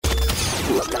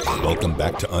Welcome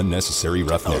back to Unnecessary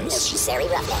Roughness.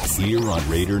 Here on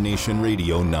Raider Nation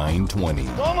Radio 920.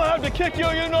 Well, I'm going to have to kick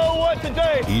you know what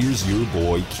today. Here's your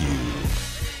boy Q.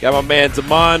 Got my man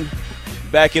Damon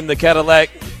back in the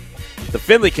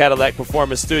Findlay Cadillac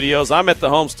Performance Studios. I'm at the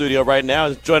home studio right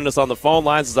now. Joining us on the phone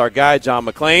lines is our guy, John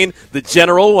McClain, the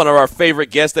General, one of our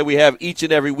favorite guests that we have each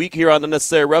and every week here on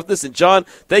Unnecessary Roughness. And, John,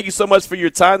 thank you so much for your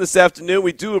time this afternoon.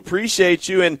 We do appreciate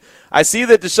you. And I see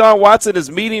that Deshaun Watson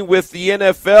is meeting with the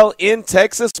NFL in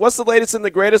Texas. What's the latest and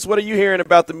the greatest? What are you hearing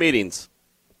about the meetings?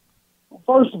 Well,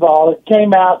 first of all, it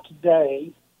came out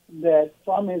today that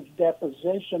from his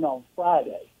deposition on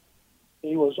Friday,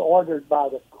 he was ordered by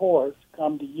the court to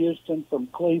come to Houston from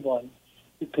Cleveland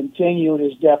to continue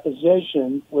his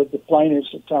deposition with the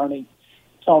plaintiff's attorney,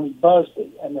 Tony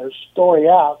Busby. And there's a story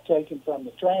out taken from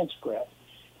the transcript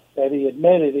that he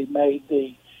admitted he made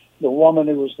the woman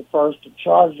who was the first to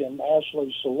charge him,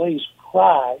 Ashley Solis,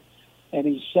 cry, and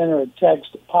he sent her a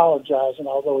text apologizing,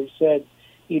 although he said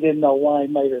he didn't know why he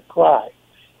made her cry.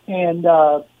 And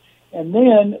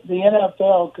then the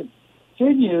NFL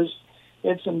continues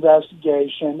its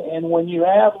investigation, and when you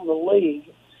have the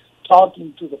league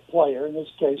talking to the player, in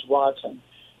this case Watson,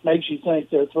 makes you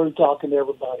think they're through talking to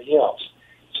everybody else.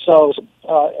 So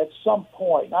at some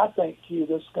point, I think, Q,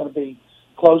 this is going to be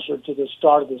closer to the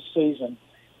start of the season,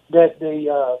 that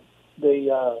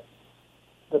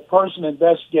the person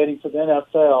investigating for the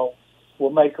NFL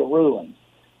will make a ruling,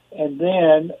 and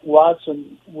then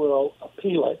Watson will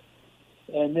appeal it,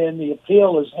 and then the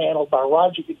appeal is handled by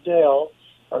Roger Goodell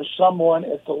or someone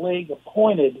at the league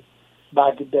appointed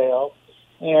by Goodell,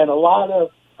 and a lot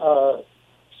of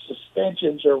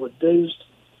suspensions are reduced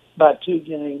by 2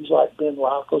 games, like Ben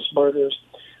Roethlisberger's.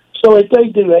 So if they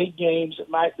do 8 games, it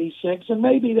might be 6, and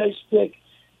maybe they stick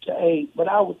to 8. But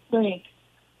I would think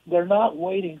they're not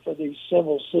waiting for these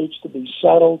civil suits to be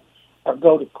settled or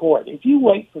go to court. If you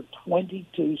wait for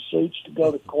 22 suits to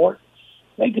go to court,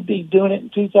 they could be doing it in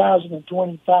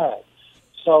 2025.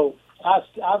 So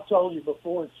I've told you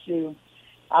before, Q,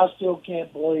 I still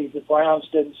can't believe the Browns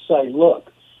didn't say,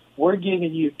 look, we're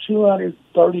giving you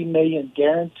 $230 million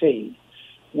guaranteed.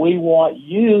 We want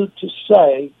you to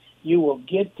say you will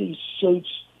get these suits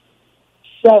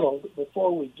settled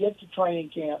before we get to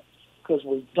training camp because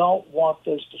we don't want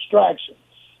this distraction.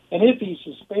 And if he's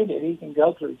suspended, he can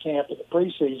go through camp in the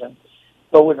preseason.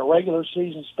 But when the regular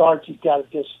season starts, he's got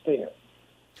to disappear.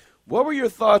 What were your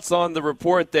thoughts on the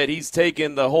report that he's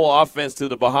taken the whole offense to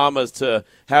the Bahamas to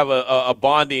have a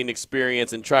bonding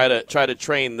experience and try to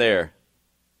train there?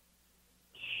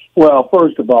 Well,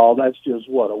 first of all, that's just,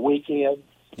 a weekend?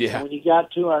 Yeah. And when you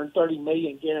got $230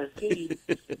 million guaranteed,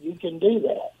 you can do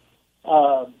that.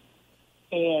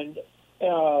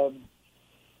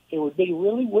 It would be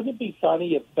wouldn't it be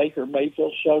funny if Baker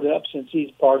Mayfield showed up since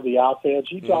he's part of the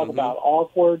offense? You talk about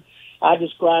awkward. I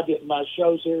described it in my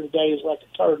shows here today as like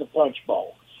a turd in a punch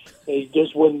bowl. It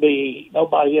just wouldn't be,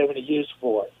 nobody having a use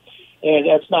for it. And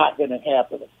that's not going to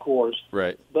happen, of course.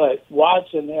 Right. But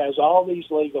Watson has all these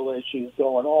legal issues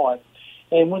going on.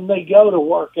 And when they go to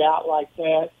work out like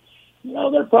that,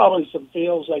 there are probably some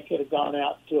fields they could have gone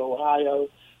out to Ohio.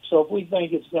 So if we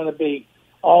think it's going to be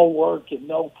all work and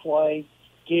no play,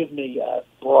 give me a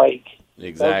break.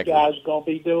 Exactly. Those guys are going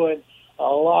to be doing a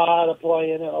lot of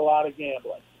playing and a lot of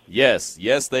gambling. Yes,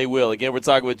 they will. Again, we're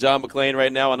talking with John McClain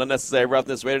right now on Unnecessary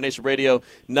Roughness, Raider Nation Radio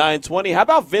 920. How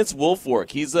about Vince Wilfork?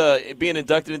 He's being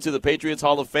inducted into the Patriots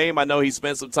Hall of Fame. I know he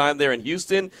spent some time there in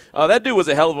Houston. That dude was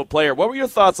a hell of a player. What were your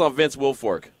thoughts on Vince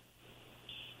Wilfork?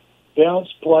 Vince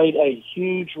played a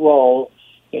huge role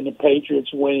in the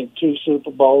Patriots winning 2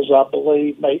 Super Bowls, I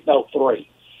believe, 3.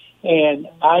 And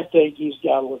I think he's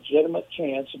got a legitimate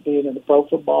chance of being in the Pro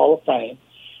Football Hall of Fame.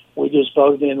 We just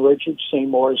voted in Richard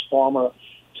Seymour, his former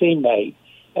teammate,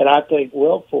 and I think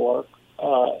Wilfork,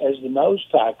 as the nose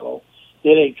tackle,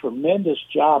 did a tremendous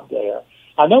job there.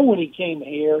 I know when he came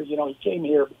here, he came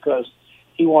here because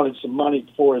he wanted some money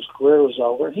before his career was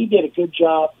over, and he did a good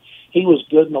job. He was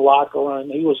good in the locker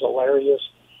room. He was hilarious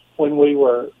when we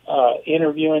were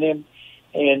interviewing him,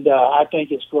 and I think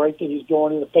it's great that he's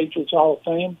going to the Patriots Hall of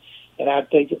Fame, and I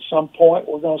think at some point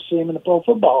we're going to see him in the Pro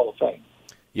Football Hall of Fame.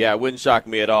 Yeah, it wouldn't shock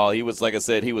me at all. He was, like I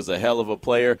said, he was a hell of a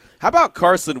player. How about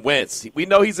Carson Wentz? We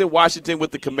know he's in Washington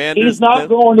with the Commanders. He's not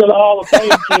going to the Hall of Fame,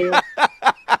 Jim.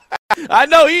 I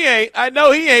know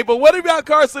he ain't. But what about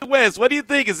Carson Wentz? What do you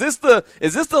think? Is this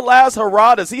the last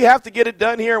hurrah? Does he have to get it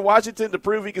done here in Washington to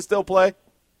prove he can still play?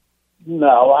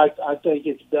 No, I think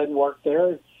it doesn't work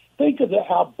there. Think of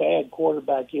how bad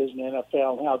quarterback is in the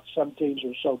NFL and how some teams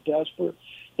are so desperate.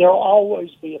 There'll always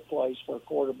be a place for a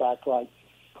quarterback like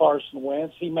Carson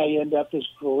Wentz. He may end up his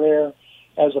career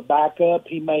as a backup.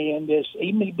 He may end this.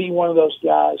 He may be one of those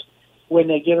guys when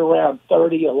they get around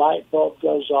 30, a light bulb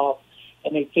goes off,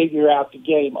 and they figure out the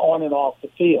game on and off the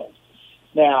field.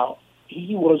 Now,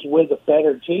 he was with a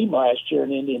better team last year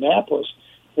in Indianapolis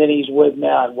than he's with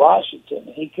now in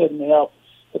Washington. He couldn't help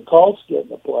the Colts get in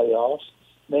the playoffs.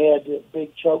 They had the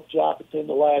big choke job at the end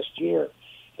of last year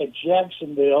at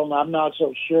Jacksonville, and I'm not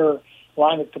so sure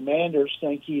why the Commanders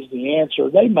think he's the answer.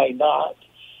 They may not.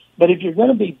 But if you're going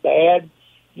to be bad,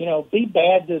 be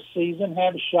bad this season,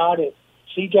 have a shot at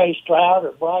C.J. Stroud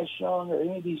or Bryce Young or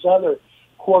any of these other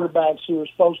quarterbacks who are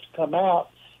supposed to come out,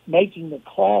 making the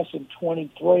class in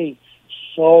 23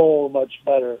 so much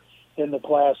better than the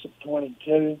class of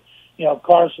 22.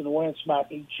 Carson Wentz might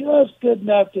be just good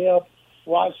enough to help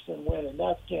Washington win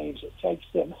enough games that takes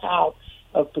them out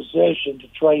of position to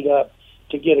trade up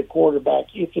to get a quarterback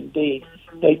if indeed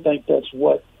they think that's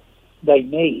what they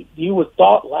need. You would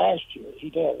thought last year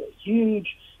he'd have a huge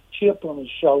chip on his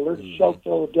shoulder to show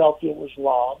Philadelphia was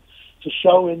wrong, to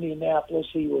show Indianapolis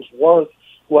he was worth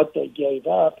what they gave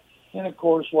up, and, of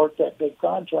course, worth that big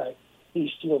contract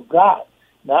he still got.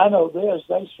 Now, I know this.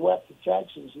 They swept the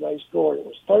Texans, and they scored. It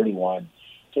was 31-3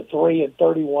 and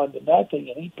 31-0,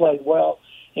 and he played well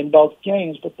in both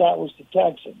games, but that was the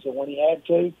Texans. And when he had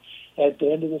to, at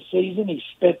the end of the season, he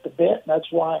spit the bit, and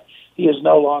that's why he is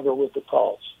no longer with the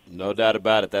Colts. No doubt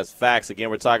about it. That's facts. Again,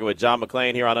 we're talking with John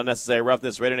McClain here on Unnecessary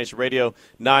Roughness, Raider Nation Radio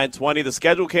 920. The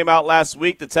schedule came out last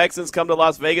week. The Texans come to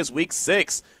Las Vegas week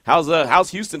 6. How's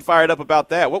Houston fired up about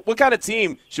that? What kind of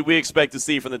team should we expect to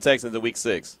see from the Texans in week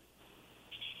 6?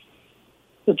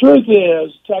 The truth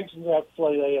is, Texans have to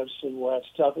play the AFC West,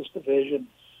 toughest division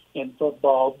in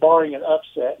football, barring an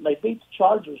upset. And they beat the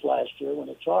Chargers last year when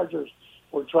the Chargers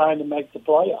were trying to make the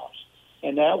playoffs.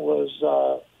 And that was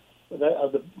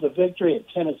the victory at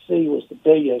Tennessee was the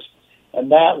biggest,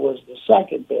 and that was the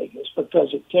second biggest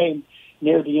because it came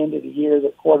near the end of the year.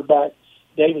 The quarterback,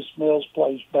 Davis Mills,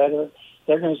 plays better.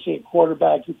 They're going to see a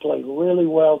quarterback who played really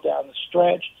well down the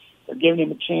stretch. They're giving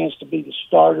him a chance to be the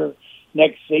starter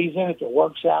next season. If it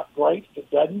works out, great. If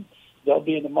it doesn't, they'll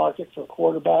be in the market for a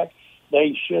quarterback.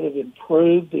 They should have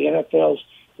improved the NFL's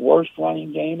worst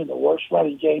running game and the worst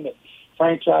running game in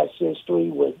franchise history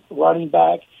with running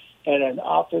back and an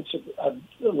offensive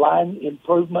line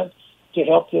improvement to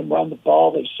help them run the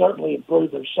ball. They certainly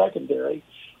improved their secondary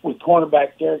with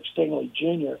cornerback Derek Stingley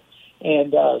Jr.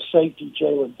 and safety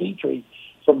Jalen Dietrich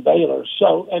from Baylor.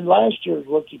 So, and last year's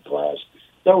rookie class,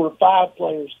 there were 5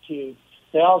 players queued.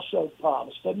 They all showed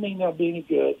promise. Doesn't mean they'll be any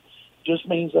good. Just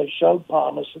means they showed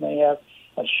promise and they have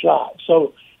a shot.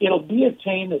 So it'll be a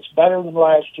team that's better than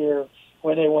last year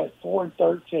when they went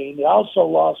 4-13. They also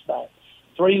lost by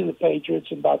 3 of the Patriots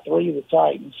and by 3 of the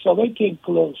Titans. So they came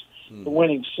close to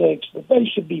winning 6, but they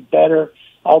should be better,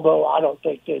 although I don't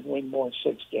think they'd win more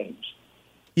than 6 games.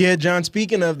 Yeah, John,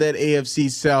 speaking of that AFC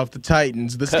South, the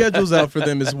Titans, the schedule's out for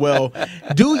them as well.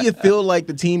 Do you feel like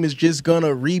the team is just going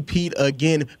to repeat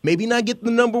again, maybe not get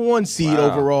the number 1 seed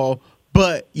overall,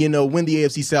 but, win the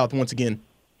AFC South once again?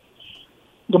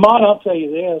 DeMond, I'll tell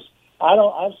you this.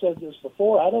 I've said this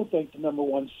before. I don't think the number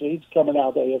 1 seed's coming out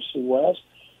of the AFC West.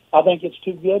 I think it's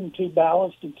too good and too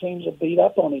balanced, and teams will beat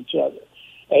up on each other.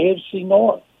 AFC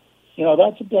North,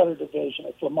 that's a better division.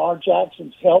 If Lamar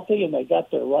Jackson's healthy and they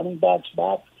got their running backs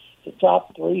back, the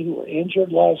top 3 who were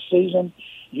injured last season,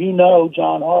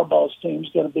 John Harbaugh's team's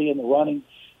going to be in the running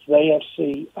for the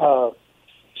AFC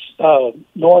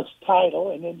North's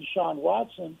title. And then Deshaun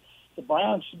Watson, the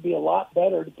Browns should be a lot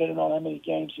better depending on how many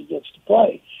games he gets to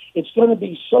play. It's going to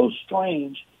be so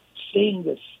strange seeing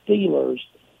the Steelers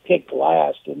picked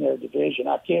last in their division.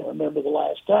 I can't remember the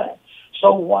last time.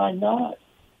 So why not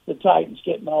the Titans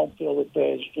getting the home field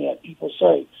advantage again? People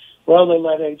say, well, they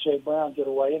let A.J. Brown get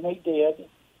away, and they did.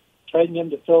 Trading him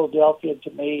to Philadelphia,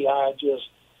 to me,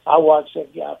 I watched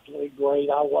that guy play great.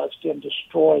 I watched him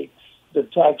destroy the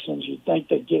Texans. You'd think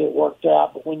they'd get it worked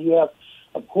out, but when you have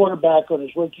a quarterback on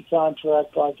his rookie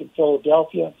contract like in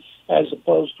Philadelphia, as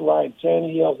opposed to Ryan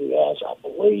Tannehill, who has, I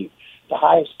believe, the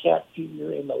highest cap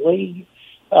figure in the league,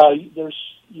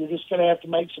 you're just going to have to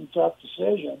make some tough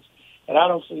decisions. And I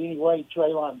don't see any way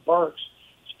Treylon Burks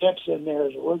steps in there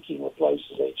as a rookie and replaces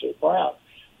A.J. Brown.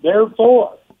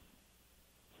 Therefore,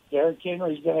 Derrick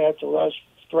Henry's going to have to rush,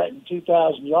 threaten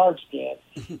 2,000 yards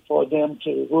again for them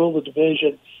to rule the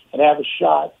division and have a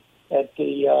shot at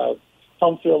the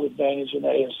home field advantage in the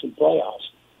AFC playoffs.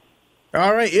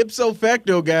 All right, ipso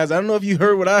facto, guys. I don't know if you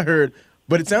heard what I heard,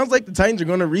 But it sounds like the Titans are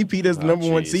going to repeat as the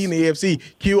number one seed in the AFC.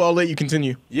 Q, I'll let you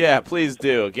continue. Yeah, please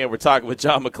do. Again, we're talking with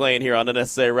John McClain here on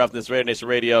Unnecessary Roughness, Raider Nation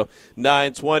Radio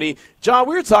 920. John,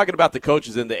 we were talking about the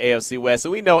coaches in the AFC West,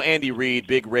 and we know Andy Reid,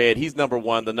 Big Red, he's the number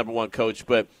one coach.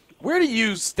 But where do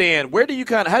you stand? How do you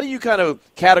kind of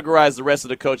categorize the rest of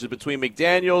the coaches between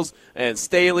McDaniels and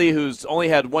Staley, who's only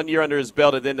had 1 year under his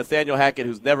belt, and then Nathaniel Hackett,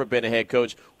 who's never been a head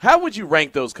coach? How would you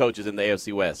rank those coaches in the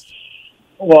AFC West?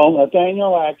 Well,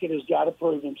 Nathaniel Hackett has got to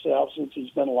prove himself since he's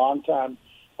been a long-time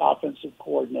offensive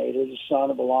coordinator, the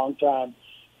son of a long-time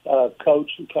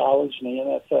coach in college in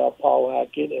the NFL, Paul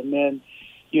Hackett. And then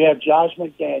you have Josh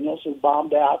McDaniels, who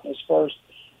bombed out in his first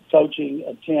coaching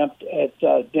attempt at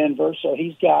Denver, so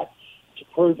he's got to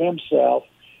prove himself.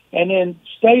 And then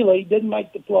Staley didn't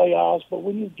make the playoffs, but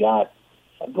when you've got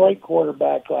a great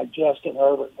quarterback like Justin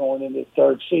Herbert going into the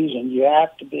third season, you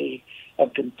have to be a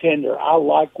contender. I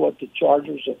like what the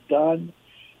Chargers have done.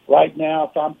 Right now,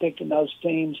 if I'm picking those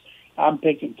teams, I'm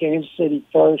picking Kansas City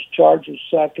first, Chargers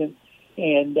second,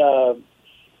 and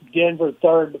Denver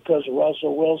third because of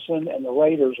Russell Wilson, and the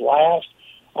Raiders last.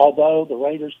 Although the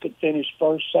Raiders could finish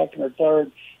first, second, or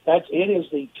third, it is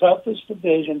the toughest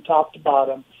division, top to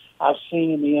bottom, I've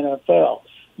seen in the NFL.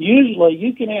 Usually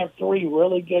you can have three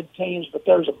really good teams, but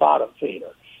there's a bottom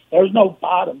feeder. There's no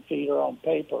bottom feeder on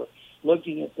paper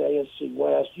looking at the AFC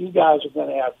West. You guys are going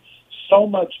to have so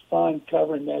much fun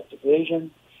covering that division,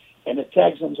 and the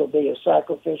Texans will be a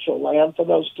sacrificial lamb for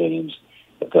those teams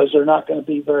because they're not going to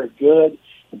be very good.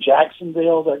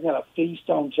 Jacksonville, they're going to feast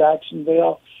on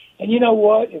Jacksonville. And you know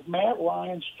what? If Matt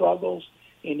Ryan struggles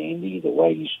in Indy the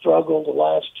way he struggled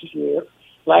last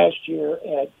year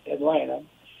at Atlanta,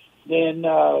 then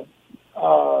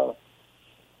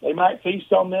they might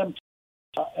feast on them.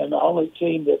 And the only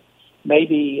team that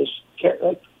maybe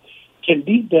can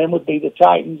beat them would be the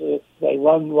Titans if they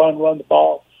run the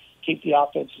ball, keep the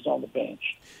offenses on the bench.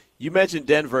 You mentioned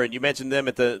Denver, and you mentioned them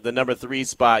at the number 3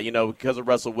 spot, because of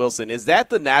Russell Wilson. Is that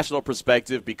the national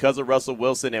perspective because of Russell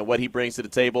Wilson and what he brings to the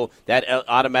table that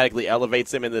automatically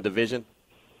elevates him in the division?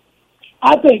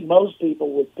 I think most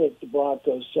people would pick the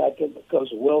Broncos second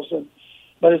because of Wilson,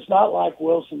 but it's not like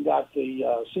Wilson got the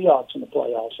Seahawks in the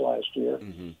playoffs last year,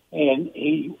 and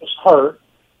he was hurt,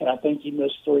 and I think he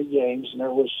missed 3 games, and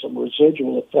there was some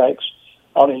residual effects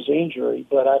on his injury,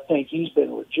 but I think he's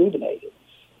been rejuvenated.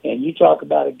 And you talk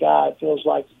about a guy, it feels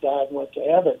like he died and went to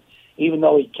heaven, even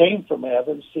though he came from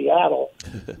heaven, Seattle,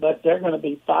 but they're going to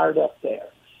be fired up there.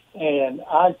 And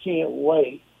I can't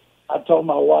wait. I told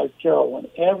my wife, Carol,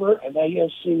 whenever an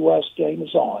AFC West game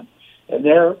is on and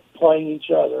they're playing each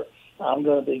other, I'm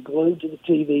going to be glued to the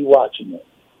TV watching it.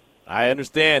 I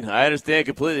understand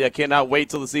completely. I cannot wait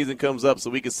till the season comes up so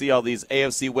we can see all these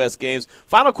AFC West games.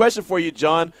 Final question for you,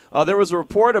 John. There was a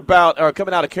report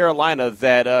coming out of Carolina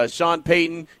that Sean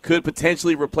Payton could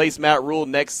potentially replace Matt Rule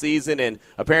next season, and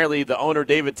apparently the owner,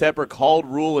 David Tepper, called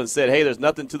Rule and said, hey, there's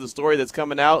nothing to the story that's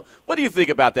coming out. What do you think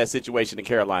about that situation in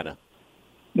Carolina?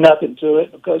 Nothing to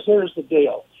it, because here's the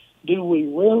deal. Do we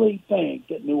really think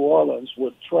that New Orleans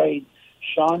would trade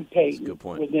Sean Payton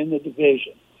within the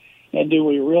division? And do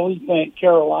we really think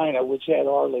Carolina, which had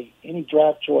hardly any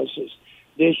draft choices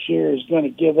this year, is going to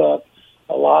give up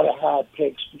a lot of high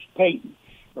picks for Payton?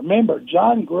 Remember,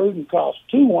 John Gruden cost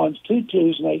 2 1s, 2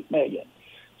 2s, and $8 million.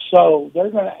 So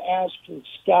they're going to ask for the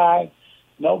sky.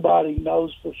 Nobody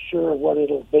knows for sure what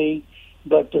it'll be,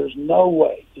 but there's no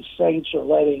way the Saints are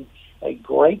letting a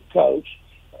great coach,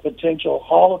 a potential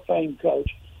Hall of Fame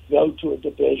coach, go to a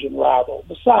division rival.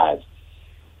 Besides,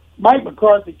 Mike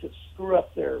McCarthy could screw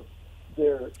up their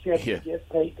chance to get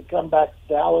Payton to come back to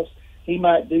Dallas. He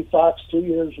might do Fox 2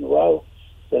 years in a row,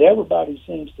 but everybody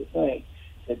seems to think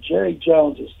that Jerry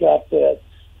Jones has got that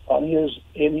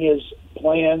in his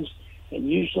plans, and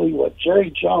usually what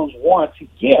Jerry Jones wants, he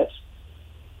gets,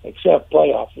 except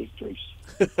playoff victories.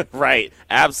 Right,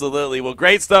 absolutely. Well,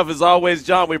 great stuff as always,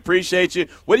 John. We appreciate you.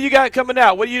 What do you got coming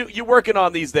out? What are you working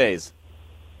on these days?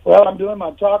 Well, I'm doing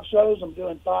my talk shows. I'm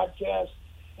doing podcasts,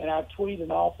 and I tweet an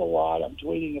awful lot. I'm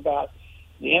tweeting about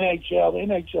the NHL. The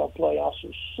NHL playoffs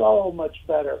are so much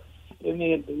better than the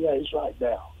NBA's right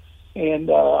now, and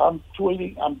I'm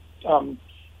tweeting.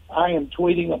 I am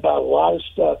tweeting about a lot of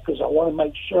stuff because I want to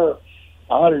make sure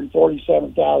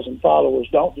 147,000 followers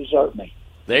don't desert me.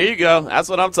 There you go. That's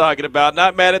what I'm talking about.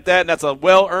 Not mad at that, and that's a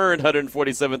well-earned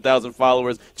 147,000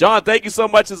 followers. John, thank you so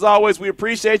much as always. We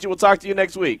appreciate you. We'll talk to you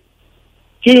next week.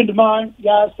 Tune to mine.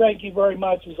 Guys, thank you very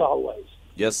much as always.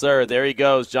 Yes, sir. There he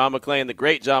goes. John McClain, the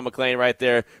great John McClain right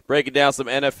there, breaking down some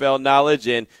NFL knowledge.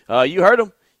 And you heard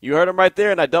him. You heard him right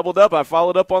there, and I doubled up. I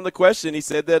followed up on the question. He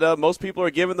said that most people are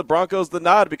giving the Broncos the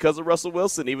nod because of Russell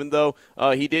Wilson, even though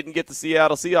he didn't get the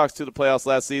Seattle Seahawks to the playoffs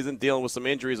last season, dealing with some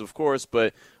injuries, of course.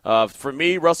 But for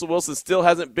me, Russell Wilson still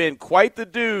hasn't been quite the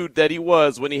dude that he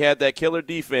was when he had that killer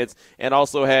defense and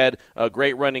also had a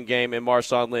great running game in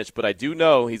Marshawn Lynch. But I do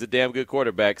know he's a damn good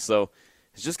quarterback, so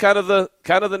it's just kind of the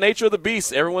nature of the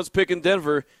beast. Everyone's picking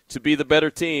Denver to be the better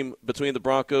team between the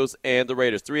Broncos and the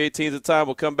Raiders. 3:18 at the time.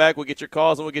 We'll come back. We'll get your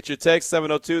calls and we'll get your texts.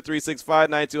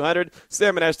 702-365-9200.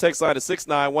 Sam and Ash text line is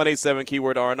 69187,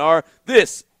 keyword R&R.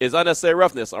 This is Unnecessary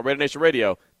Roughness on Raider Nation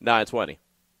Radio 920.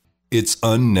 It's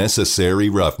Unnecessary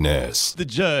Roughness. The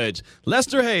judge,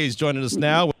 Lester Hayes, joining us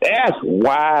now. That's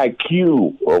why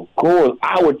Q, of course,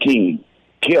 our team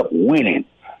kept winning,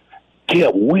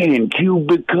 Q,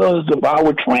 because of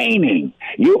our training.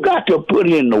 You got to put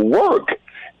in the work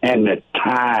and the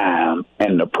time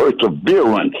and the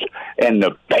perseverance and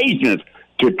the patience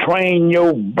to train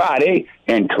your body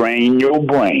and train your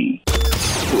brain.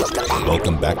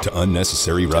 Welcome back to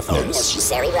Unnecessary Roughness.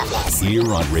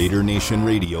 Here on Raider Nation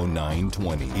Radio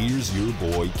 920. Here's your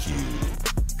boy Q.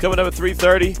 Coming up at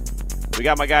 3:30, we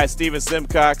got my guy Steven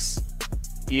Simcox,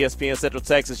 ESPN Central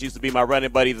Texas, used to be my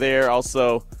running buddy there.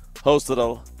 Also hosted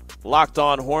a Locked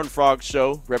On Horned Frog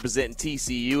show representing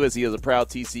TCU, as he is a proud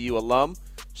TCU alum.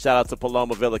 Shout out to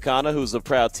Paloma Villicana, who's a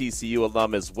proud TCU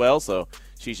alum as well, so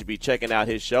she should be checking out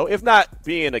his show. If not,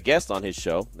 being a guest on his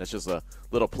show. That's just a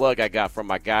little plug I got from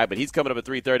my guy, but he's coming up at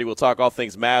 3:30. We'll talk all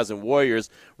things Mavs and Warriors.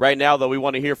 Right now, though, we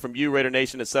want to hear from you, Raider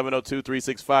Nation, at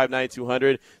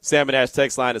 702-365-9200. Sam and Ash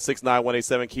text line at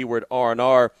 69187, keyword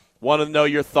R&R. Want to know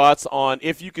your thoughts on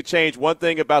if you could change one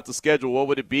thing about the schedule, what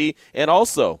would it be? And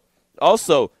also,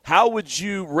 how would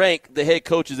you rank the head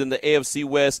coaches in the AFC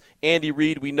West? Andy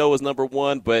Reid, we know, is number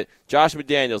one, but Josh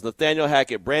McDaniels, Nathaniel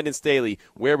Hackett, Brandon Staley,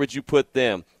 where would you put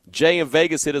them? Jay in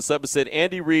Vegas hit us up and said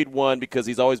Andy Reid won because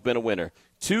he's always been a winner.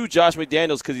 2, Josh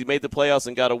McDaniels because he made the playoffs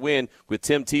and got a win with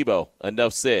Tim Tebow.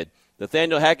 Enough said.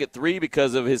 Nathaniel Hackett, 3,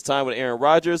 because of his time with Aaron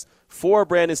Rodgers. 4,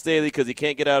 Brandon Staley, because he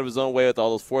can't get out of his own way with all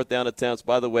those fourth down attempts.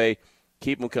 By the way,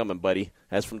 keep them coming, buddy.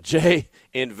 That's from Jay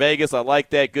in Vegas. I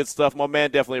like that. Good stuff, my man.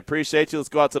 Definitely appreciate you. Let's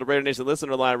go out to the Raider Nation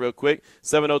listener line real quick.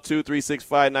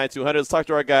 702-365-9200. Let's talk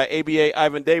to our guy, ABA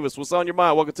Ivan Davis. What's on your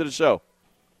mind? Welcome to the show.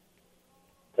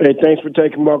 Hey, thanks for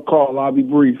taking my call. I'll be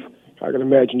brief. I can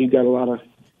imagine you got a lot of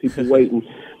people waiting.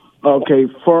 Okay,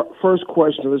 first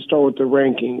question. Let's start with the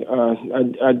ranking.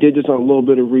 I did this on a little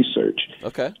bit of research.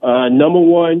 Okay. Number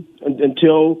one,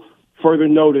 until further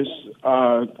notice,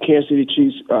 Kansas City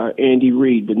Chiefs, Andy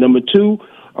Reid. But number 2,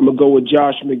 I'm going to go with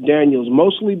Josh McDaniels,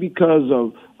 mostly because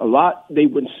of they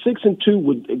went 6-2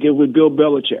 with Bill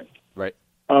Belichick. Right.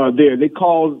 They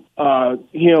called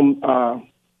him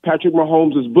Patrick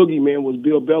Mahomes' boogeyman was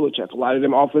Bill Belichick. A lot of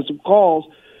them offensive calls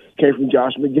came from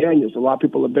Josh McDaniels. A lot of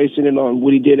people are basing it on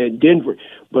what he did at Denver.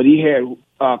 But he had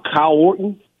Kyle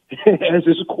Orton as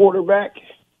his quarterback.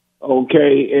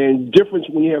 Okay, and difference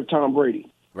when you have Tom Brady.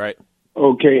 Right.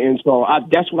 Okay, and so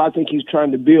that's what I think he's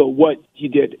trying to build, what he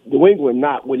did at New England,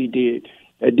 not what he did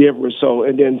at Denver. So,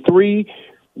 and then 3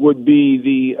 would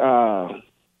be I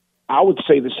would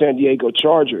say the San Diego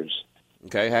Chargers.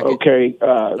 Okay, Hackett. Okay.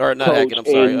 Or not Hackett, I'm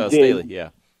sorry, Staley, yeah.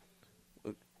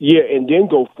 Yeah, and then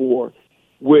go 4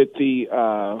 with the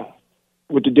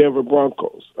Denver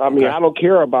Broncos. I mean, okay. I don't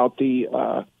care about the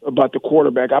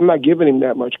quarterback. I'm not giving him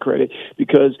that much credit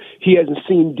because he hasn't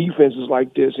seen defenses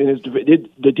like this. And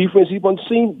the defense he's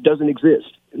seen doesn't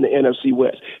exist in the NFC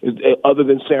West, other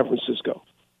than San Francisco.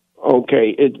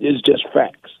 Okay, it's just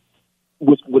facts.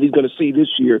 With what he's going to see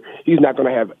this year, he's not going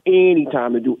to have any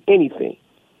time to do anything.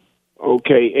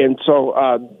 Okay, and so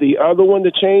the other one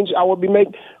to change I would be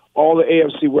making. All the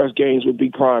AFC West games would be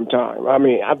prime time. I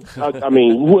mean, I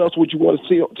mean, who else would you want to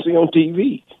see on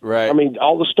TV? Right. I mean,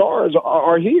 all the stars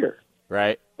are here.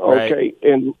 Right. Okay. Right.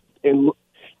 And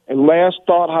last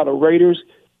thought, how the Raiders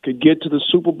could get to the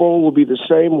Super Bowl will be the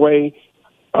same way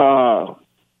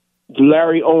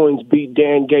Larry Owens beat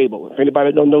Dan Gable. If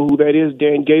anybody don't know who that is,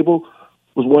 Dan Gable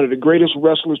was one of the greatest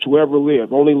wrestlers to ever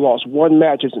live. Only lost one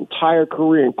match his entire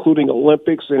career, including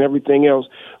Olympics and everything else.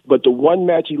 But the one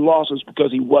match he lost was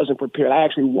because he wasn't prepared. I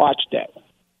actually watched that.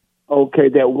 Okay,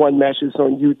 that one match is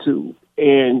on YouTube.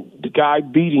 And the guy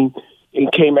beat him and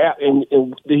came out, and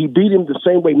he beat him the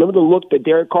same way. Remember the look that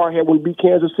Derek Carr had when he beat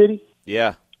Kansas City?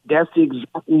 Yeah. That's the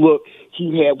exact look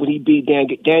he had when he beat Dan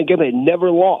Gable. Dan Gable had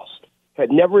never lost, had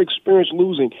never experienced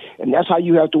losing, and that's how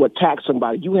you have to attack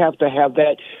somebody. You have to have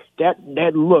that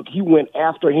look. He went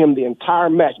after him the entire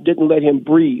match, didn't let him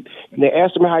breathe. And they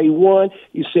asked him how he won.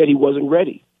 He said he wasn't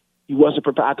ready. He wasn't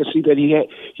prepared. I could see that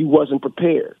he wasn't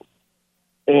prepared.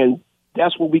 And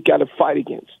That's what we got to fight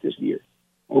against this year.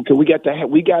 Okay, we got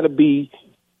to be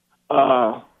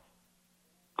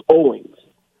Owens.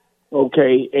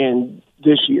 Okay, and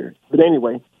this year. But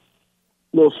anyway,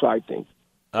 little side thing.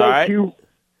 Thank you.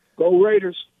 Go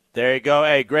Raiders. There you go.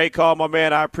 Hey, great call, my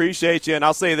man. I appreciate you. And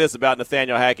I'll say this about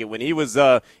Nathaniel Hackett. When he was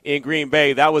in Green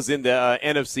Bay, that was in the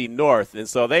NFC North. And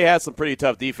so they had some pretty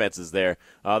tough defenses there.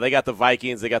 They got the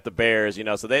Vikings. They got the Bears.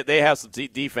 So they have some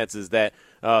defenses that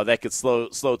could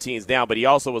slow teams down. But he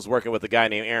also was working with a guy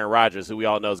named Aaron Rodgers, who we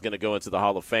all know is going to go into the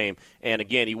Hall of Fame. And,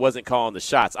 again, he wasn't calling the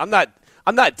shots. I'm not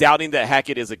doubting that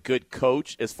Hackett is a good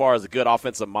coach as far as a good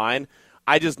offensive mind.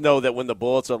 I just know that when the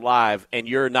Bullets are live and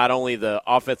you're not only the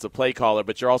offensive play caller,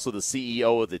 but you're also the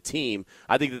CEO of the team,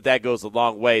 I think that goes a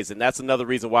long ways. And that's another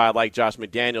reason why I like Josh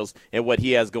McDaniels and what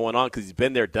he has going on, because he's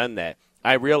been there, done that.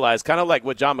 I realize, kind of like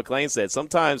what John McClain said,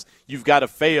 sometimes you've got to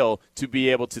fail to be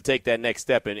able to take that next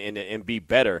step and be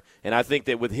better. And I think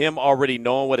that with him already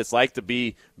knowing what it's like to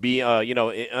be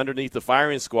underneath the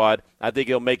firing squad, I think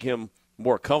it'll make him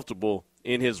more comfortable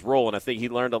in his role, and I think he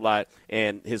learned a lot.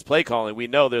 And his play calling, we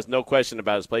know there's no question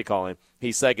about his play calling.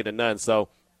 He's second to none. So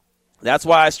that's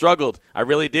why I struggled. I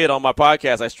really did on my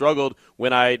podcast. I struggled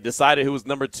when I decided who was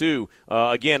number 2.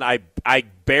 Again, I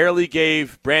barely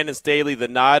gave Brandon Staley the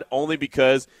nod only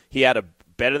because he had a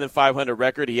better than 500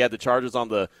 record. He had the Chargers on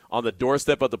the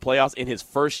doorstep of the playoffs in his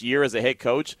first year as a head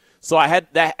coach. So I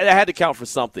had to count for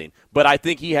something. But I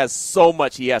think he has so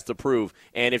much he has to prove.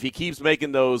 And if he keeps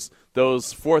making those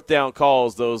fourth down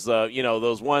calls, those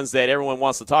ones that everyone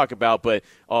wants to talk about, but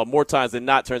more times than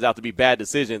not turns out to be bad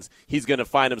decisions, he's going to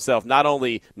find himself not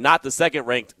only not the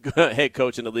second-ranked head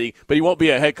coach in the league, but he won't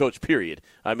be a head coach, period.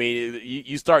 I mean,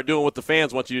 you start doing what the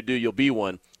fans want you to do, you'll be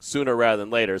one sooner rather than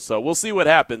later. So we'll see what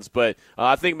happens. But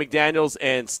I think McDaniels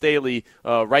and Staley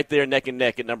right there neck and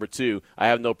neck at number 2. I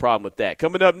have no problem with that.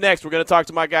 Coming up next, we're going to talk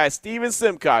to my guy Steven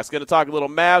Simcox. Going to talk a little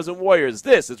Mavs and Warriors.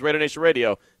 This is Raider Nation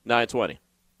Radio 920.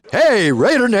 Hey,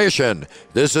 Raider Nation,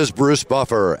 this is Bruce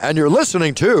Buffer, and you're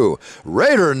listening to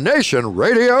Raider Nation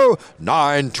Radio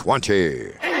 920.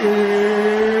 It's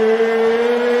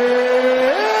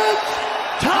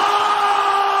time!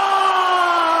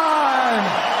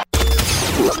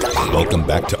 Welcome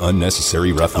back to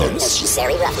Unnecessary Roughness.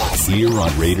 Here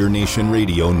on Raider Nation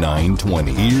Radio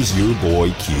 920. Here's your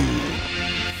boy Q.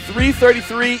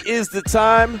 3:33 is the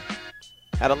time.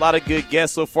 Had a lot of good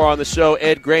guests so far on the show.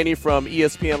 Ed Graney from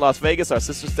ESPN Las Vegas, our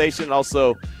sister station,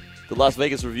 also the Las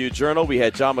Vegas Review-Journal. We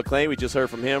had John McClain. We just heard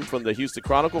from him from the Houston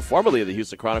Chronicle, formerly of the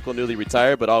Houston Chronicle, newly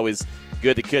retired, but always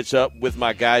good to catch up with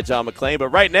my guy, John McClain. But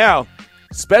right now,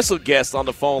 special guest on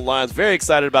the phone lines. Very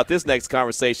excited about this next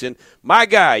conversation. My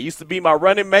guy used to be my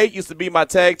running mate, used to be my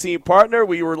tag team partner.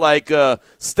 We were like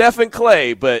Steph and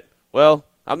Clay, but, well,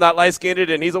 I'm not light-skinned,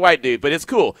 and he's a white dude, but it's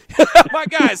cool. My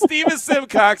guy, Steven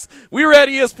Simcox. We were at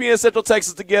ESPN Central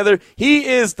Texas together. He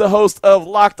is the host of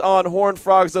Locked On Horned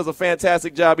Frogs, does a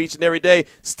fantastic job each and every day.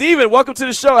 Steven, welcome to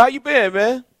the show. How you been,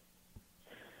 man?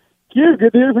 Q,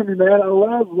 good to hear from you, man. I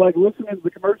love listening to the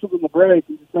commercials in the break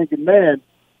and just thinking, man,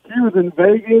 Q was in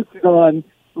Vegas. He's on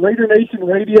Raider Nation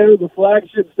Radio, the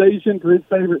flagship station for his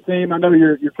favorite team. I know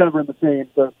you're covering the team,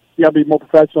 so you got to be more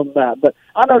professional than that. But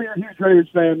I know you're a huge Raiders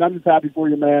fan, and I'm just happy for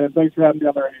you, man, and thanks for having me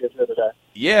on the radio show today.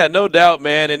 Yeah, no doubt,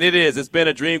 man, and it is. It's been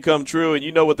a dream come true, and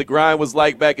you know what the grind was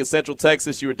like back in Central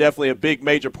Texas. You were definitely a big,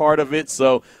 major part of it,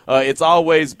 so it's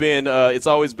always been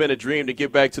a dream to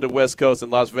get back to the West Coast in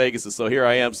Las Vegas, and so here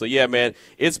I am. So, yeah, man,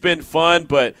 it's been fun,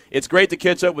 but it's great to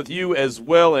catch up with you as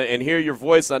well and hear your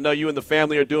voice. I know you and the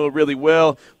family are doing really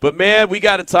well, but, man, we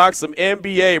got to talk some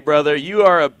NBA, brother. You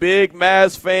are a big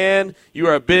Mavs fan. You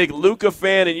are a big Luka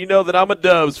fan, and you know that I'm a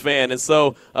Dubs fan, and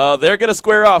so they're going to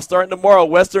square off starting tomorrow,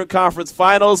 Western Conference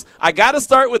Finals. I got to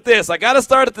start with this. I got to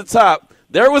start at the top.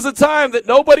 There was a time that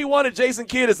nobody wanted Jason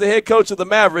Kidd as the head coach of the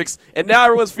Mavericks, and now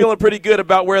everyone's feeling pretty good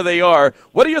about where they are.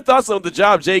 What are your thoughts on the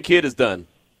job Jay Kidd has done?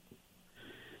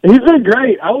 He's been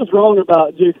great. I was wrong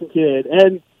about Jason Kidd.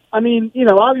 And, I mean,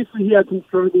 obviously he had some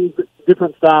struggles at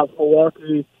different styles for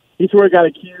Milwaukee. He sort of got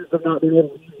accused of not being able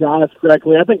to use Giannis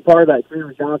correctly. I think part of that too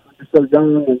is Giannis was just so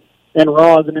young and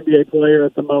raw as an NBA player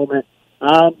at the moment.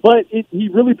 But he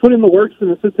really put in the work as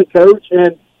an assistant coach,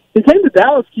 and he came to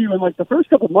Dallas, Q, and the first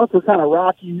couple of months were kind of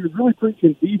rocky. He was really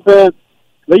preaching defense.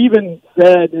 They even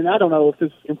said, and I don't know if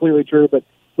this is completely true, but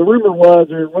the rumor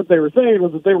was, or what they were saying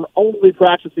was that they were only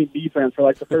practicing defense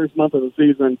for the first month of the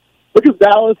season because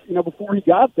Dallas, before he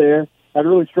got there, had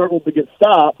really struggled to get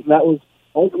stopped, and that was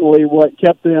ultimately what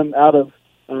kept them out of,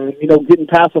 getting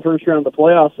past the first round of the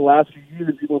playoffs the last few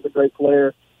years, even with a great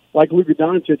player like Luka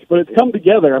Doncic. But it's come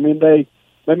together. I mean, they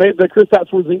made the Kristaps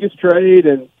Porzingis trade,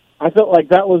 and I felt like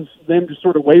that was them just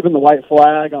sort of waving the white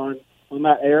flag on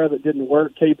that era that didn't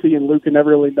work. KP and Luka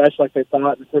never really meshed like they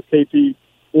thought. And of course, KP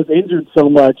was injured so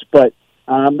much, but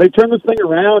they turned this thing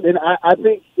around, and I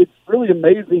think it's really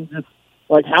amazing just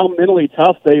like how mentally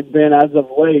tough they've been as of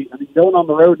late. I mean, going on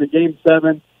the road to Game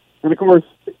 7, and of course,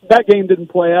 that game didn't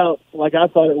play out like I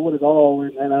thought it would at all,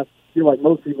 and I feel like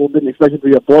most people didn't expect it to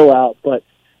be a blowout, but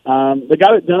they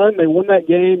got it done. They won that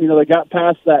game. You know, they got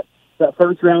past that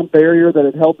first-round barrier that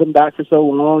had held them back for so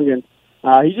long, and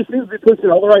he just seems to be pushing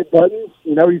all the right buttons.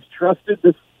 You know, he's trusted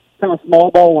this kind of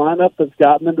small ball lineup that's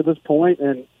gotten them to this point,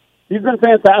 and he's been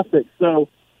fantastic. So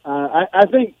I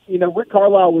think, you know, Rick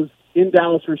Carlisle was in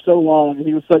Dallas for so long, and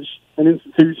he was such an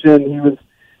institution. He was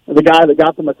the guy that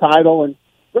got them a title, and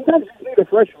sometimes you need a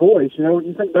fresh voice. You know,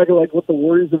 you think back at like what the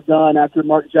Warriors have done after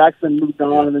Mark Jackson moved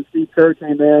on, and then Steve Kerr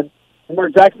came in. And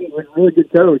Mark Jackson's like a really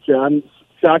good coach. I'm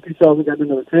shocked he still hasn't gotten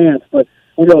another chance, but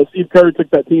we know Steve Kerr took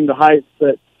that team to heights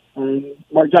that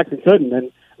Mark Jackson couldn't.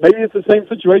 And maybe it's the same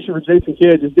situation for Jason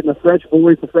Kidd, just getting a fresh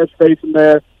voice, a fresh face in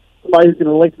there, somebody who can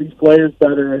relate to these players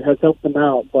better and has helped them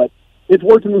out. But it's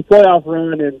worked in the playoff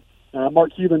run, and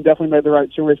Mark Cuban definitely made the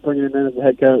right choice bringing him in as a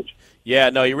head coach.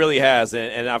 Yeah, no, he really has.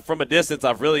 And from a distance,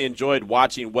 I've really enjoyed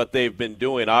watching what they've been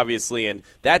doing, obviously. And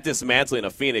that dismantling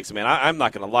of Phoenix, man, I'm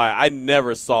not going to lie. I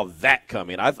never saw that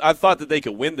coming. I thought that they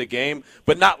could win the game,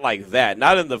 but not like that.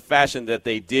 Not in the fashion that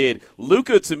they did.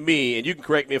 Luka, to me, and you can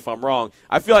correct me if I'm wrong,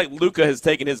 I feel like Luka has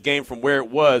taken his game from where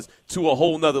it was to a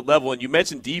whole nother level. And you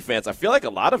mentioned defense. I feel like a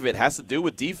lot of it has to do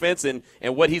with defense and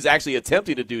what he's actually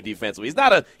attempting to do defensively. He's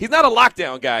not a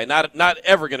lockdown guy, not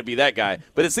ever going to be that guy.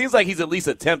 But it seems like he's at least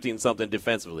attempting something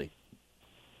defensively.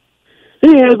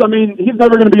 He is. I mean, he's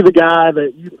never going to be the guy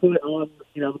that you put on,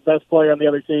 you know, the best player on the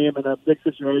other team in a big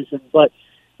situation. But,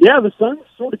 yeah, the Suns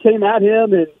sort of came at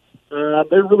him, and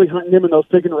they're really hunting him in those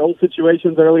pick-and-roll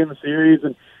situations early in the series.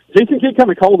 And Jason Kidd kind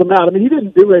of called him out. I mean, he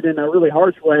didn't do it in a really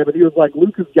harsh way, but he was like,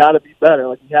 Luka's got to be better.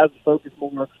 Like, he has to focus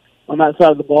more on that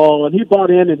side of the ball. And he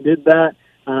bought in and did that.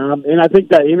 And I think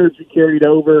that energy carried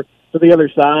over to the other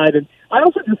side. And I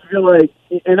also just feel like,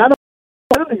 and I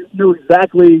don't know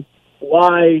exactly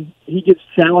why he gets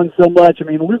challenged so much. I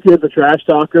mean, Luka is a trash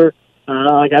talker.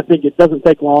 I think it doesn't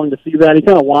take long to see that. He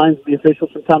kind of whines the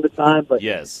officials from time to time. But,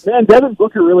 yes, man, Devin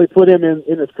Booker really put him in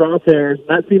his crosshairs, and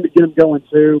that seemed to get him going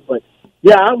too. But,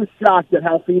 yeah, I was shocked at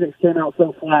how Phoenix came out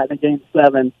so flat in Game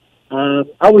 7.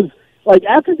 I was, like,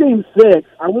 after Game 6,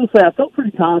 I will say I felt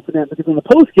pretty confident because in the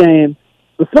postgame,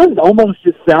 the Suns almost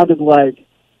just sounded like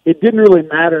it didn't really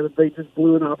matter that they just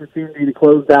blew an opportunity to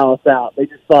close Dallas out. They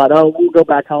just thought, oh, we'll go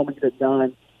back home and get it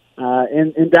done.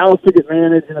 And Dallas took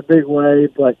advantage in a big way.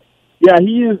 But, yeah,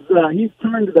 he's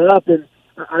turned it up, and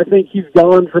I think he's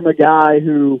gone from a guy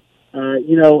who,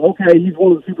 okay, he's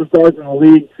one of the superstars in the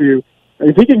league to,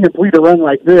 if he can complete a run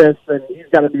like this, then he's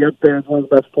got to be up there as one of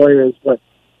the best players. But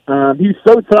he's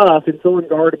so tough and so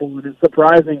unguardable, and it's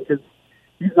surprising because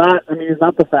he's not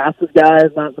the fastest guy,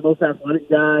 he's not the most athletic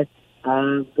guy.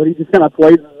 But he just kind of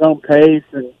plays at his own pace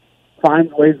and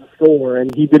finds ways to score,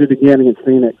 and he did it again against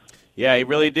Phoenix. Yeah, he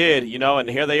really did, and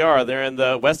here they are. They're in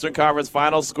the Western Conference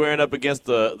Finals squaring up against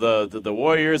the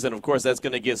Warriors, and, of course, that's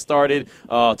going to get started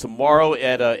tomorrow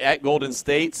at Golden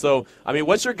State. So, I mean,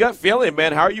 what's your gut feeling,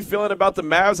 man? How are you feeling about the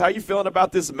Mavs? How are you feeling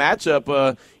about this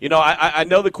matchup? I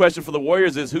know the question for the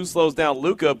Warriors is who slows down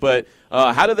Luka, but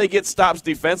how do they get stops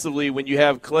defensively when you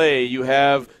have Clay, you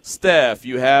have Steph,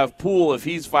 you have Poole if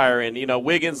he's firing,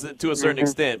 Wiggins to a certain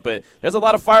extent. But there's a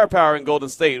lot of firepower in Golden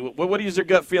State. What is your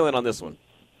gut feeling on this one?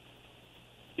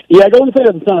 Yeah, Golden State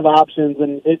has a ton of options,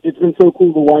 and it's been so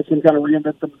cool to watch them kind of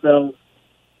reinvent themselves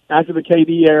after the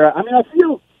KD era. I mean, I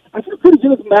feel pretty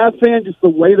good as a Mavs fan, just the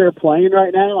way they're playing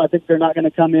right now. I think they're not going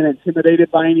to come in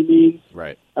intimidated by any means.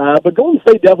 Right. But Golden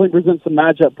State definitely presents some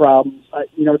matchup problems.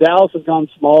 Dallas has gone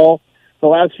small the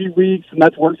last few weeks, and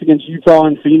that's worked against Utah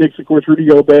and Phoenix. Of course, Rudy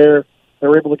Gobert, they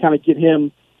were able to kind of get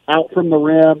him out from the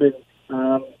rim,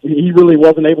 and he really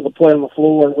wasn't able to play on the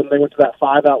floor when they went to that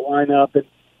 5-out lineup. And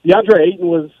DeAndre Ayton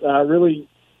was really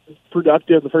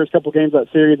productive the first couple games of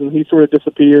that series, and he sort of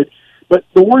disappeared. But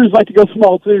the Warriors like to go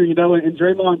small too, and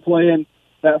Draymond playing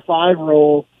that 5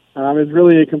 role is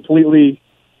really a completely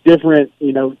different,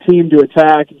 team to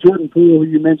attack. Jordan Poole, who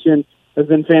you mentioned, has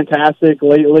been fantastic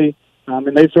lately,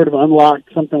 and they sort of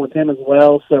unlocked something with him as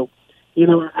well. So,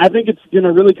 I think it's going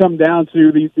to really come down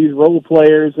to these role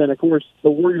players, and of course,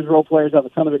 the Warriors role players have a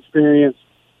ton of experience.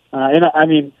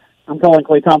 I'm calling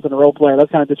Klay Thompson a role player.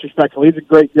 That's kind of disrespectful. He's a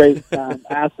great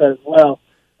asset as well,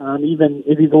 even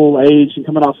if he's a little aged and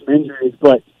coming off some injuries.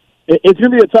 But it's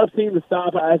going to be a tough team to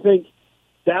stop. I think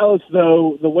Dallas,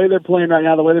 though, the way they're playing right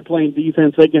now, the way they're playing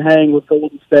defense, they can hang with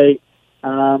Golden State.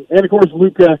 And, of course,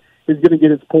 Luka is going to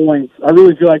get his points. I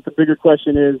really feel like the bigger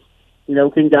question is,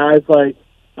 can guys like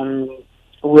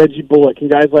Reggie Bullock, can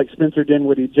guys like Spencer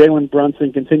Dinwiddie, Jalen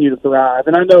Brunson continue to thrive?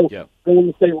 And I know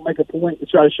Golden State will make a point to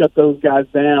try to shut those guys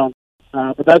down,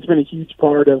 but that's been a huge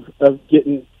part of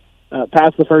getting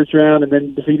past the first round and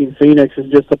then defeating Phoenix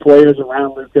is just the players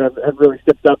around Luka have really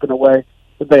stepped up in a way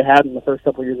that they had in the first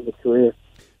couple of years of his career.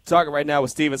 Talking right now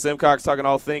with Steven Simcox, talking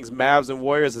all things Mavs and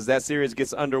Warriors as that series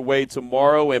gets underway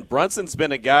tomorrow. And Brunson's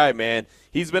been a guy, man.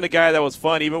 He's been a guy that was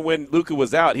fun. Even when Luka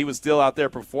was out, he was still out there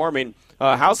performing.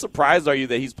 How surprised are you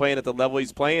that he's playing at the level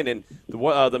he's playing? And the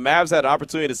Mavs had an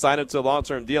opportunity to sign him to a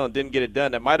long-term deal and didn't get it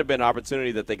done. That might have been an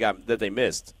opportunity that they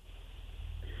missed.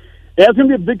 Yeah, it's going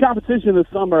to be a big competition this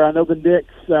summer. I know the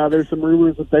Knicks, there's some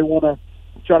rumors that they want to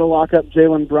try to lock up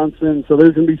Jalen Brunson, so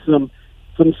there's going to be some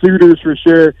suitors for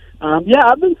sure.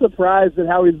 I've been surprised at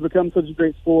how he's become such a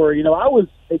great scorer. I was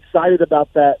excited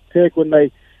about that pick when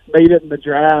they made it in the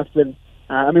draft. And,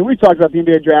 we talked about the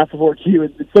NBA draft before, Q.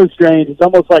 It's so strange. It's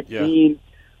almost like being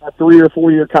a 3 or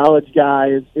 4 year college guy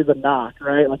is a knock,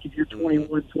 right? Like if you're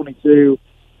 21, 22,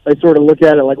 they sort of look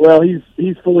at it like, well,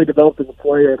 he's fully developed as a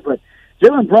player. But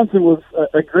Jalen Brunson was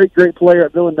a great player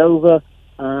at Villanova.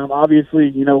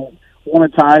 Obviously, won a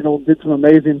title, did some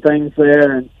amazing things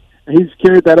there, and he's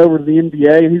carried that over to the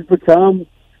NBA, and he's become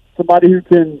somebody who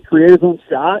can create his own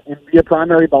shot and be a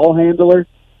primary ball handler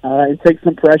and take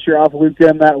some pressure off Luka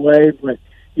in that way. But,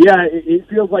 it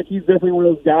feels like he's definitely one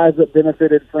of those guys that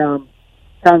benefited from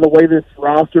kind of the way this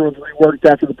roster was reworked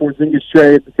after the Porzingis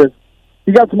trade because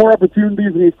he got some more opportunities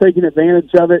and he's taking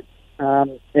advantage of it.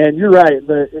 And you're right.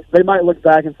 They might look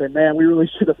back and say, man, we really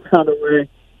should have found a way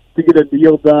to get a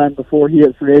deal done before he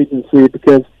hit free agency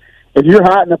because if you're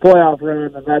hot in the playoff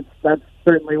run, then that's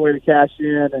certainly a way to cash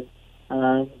in,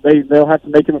 and they'll have to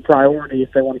make him a priority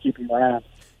if they want to keep him around.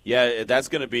 Yeah, that's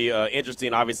going to be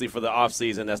interesting, obviously, for the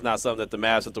offseason. That's not something that the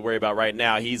Mavs have to worry about right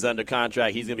now. He's under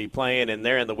contract. He's going to be playing, and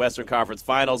they're in the Western Conference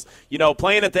Finals.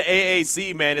 Playing at the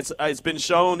AAC, man, it's been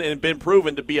shown and been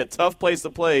proven to be a tough place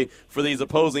to play for these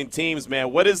opposing teams,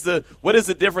 man. What is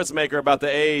the difference maker about the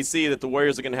AAC that the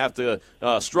Warriors are going to have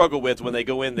to struggle with when they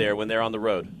go in there when they're on the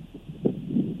road?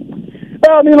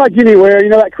 Well, like anywhere,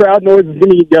 that crowd noise is going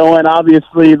to get going.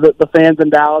 Obviously, the fans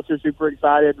in Dallas are super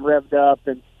excited and revved up,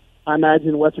 and I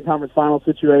imagine the Western Conference Final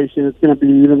situation is going to be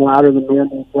even louder than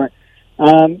normal. But,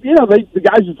 the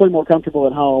guys just play more comfortable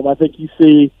at home. I think you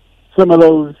see some of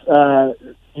those, I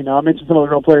mentioned some of the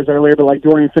role players earlier, but like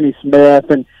Dorian Finney-Smith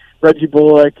and Reggie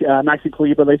Bullock, Maxi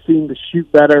Kleber, they seem to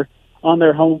shoot better on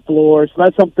their home floor. So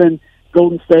that's something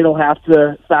Golden State will have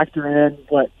to factor in.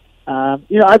 But,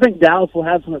 I think Dallas will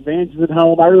have some advantages at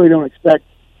home. I really don't expect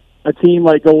a team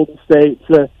like Golden State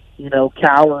to,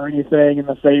 cower or anything in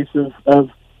the face of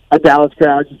a Dallas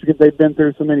crowd just because they've been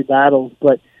through so many battles.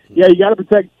 But, you got to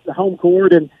protect the home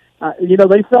court. And,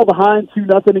 they fell behind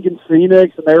 2-0 against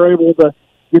Phoenix, and they were able to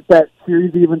get that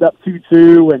series evened up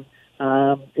 2-2. And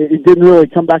it didn't really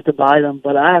come back to bite them.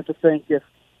 But I have to think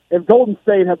if Golden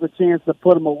State has a chance to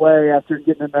put them away after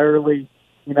getting an early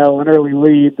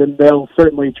lead, then they'll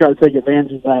certainly try to take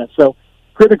advantage of that. So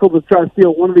critical to try to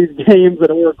steal one of these games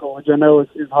at Oracle, which I know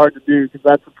is hard to do because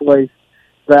that's a place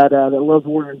that loves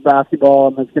Warriors basketball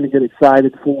and that's going to get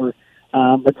excited for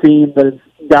a team that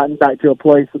has gotten back to a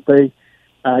place that they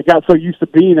got so used to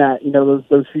being at,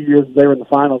 those few years they were in the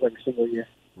finals every single year.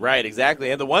 Right,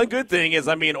 exactly. And the one good thing is,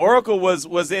 Oracle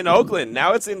was in Oakland.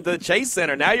 Now it's in the Chase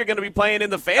Center. Now you're going to be playing in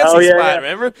the fancy spot.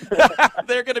 Remember,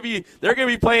 they're going to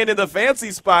be playing in the fancy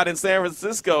spot in San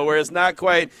Francisco, where it's not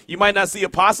quite. You might not see a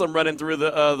possum running through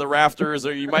the rafters,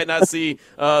 or you might not see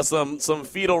some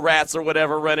fetal rats or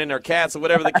whatever running, or cats or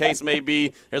whatever the case may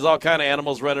be. There's all kind of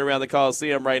animals running around the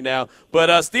Coliseum right now.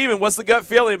 But Steven, what's the gut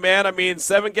feeling, man?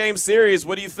 7-game series.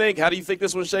 What do you think? How do you think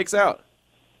this one shakes out?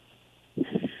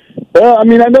 Well, I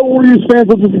know Warriors fans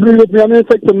will disagree with me. I'm going to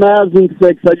take the Mavs in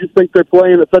 6. I just think they're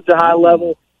playing at such a high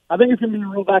level. I think it's going to be a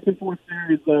real back-and-forth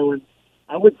series, though. And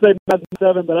I would say Mavs in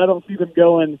 7, but I don't see them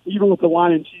going, even with the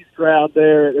wine and cheese crowd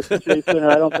there at the Chase Center.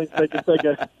 I don't think they can take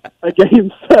a Game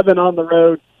 7 on the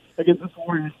road against this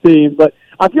Warriors team. But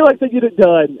I feel like they get it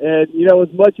done. And,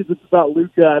 as much as it's about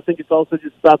Luka, I think it's also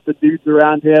just about the dudes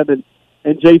around him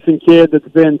and Jason Kidd that's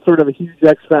been sort of a huge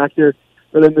X factor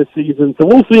for them this season. So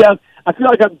we'll see. I feel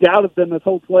like I've doubted them this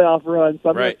whole playoff run, so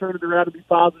I'm going to turn it around to be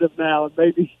positive now, and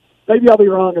maybe I'll be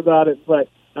wrong about it, but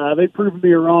they've proven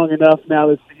me wrong enough now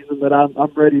this season that I'm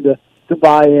ready to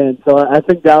buy in. So I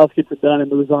think Dallas gets it done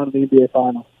and moves on to the NBA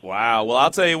Finals. Wow. Well,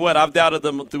 I'll tell you what, I've doubted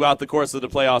them throughout the course of the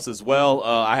playoffs as well.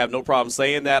 I have no problem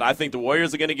saying that. I think the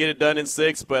Warriors are going to get it done in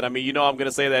 6, but, I mean, you know I'm going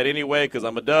to say that anyway because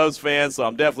I'm a Dubs fan, so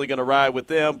I'm definitely going to ride with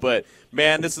them. But,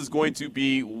 man, this is going to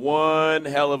be one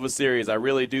hell of a series. I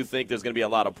really do think there's going to be a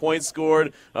lot of points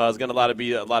scored. There's going to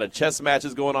be a lot of chess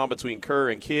matches going on between Kerr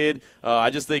and Kidd.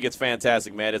 I just think it's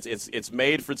fantastic, man. It's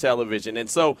made for television. And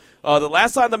so the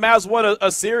last time the Mavs won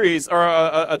a series or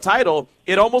a title,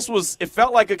 it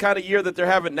felt like a kind of year that they're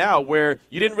having now where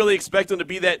you didn't really expect them to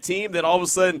be that team that all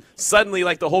of a suddenly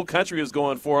like the whole country was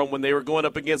going for them when they were going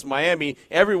up against Miami.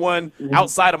 Everyone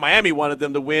outside of Miami wanted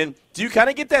them to win. Do you kind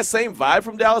of get that same vibe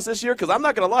from Dallas this year? Because I'm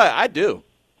not going to lie, I do.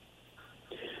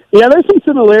 Yeah, there's some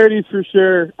similarities for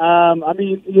sure. I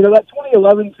mean, you know, that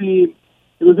 2011 team,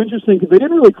 it was interesting because they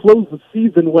didn't really close the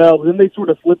season well, but then they sort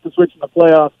of flipped the switch in the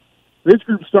playoffs. This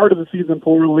group started the season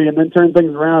poorly and then turned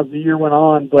things around as the year went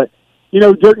on. But, you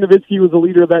know, Dirk Nowitzki was the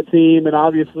leader of that team, and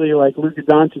obviously, like, Luka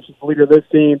Doncic is the leader of this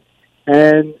team.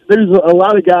 And there's a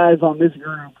lot of guys on this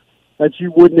group that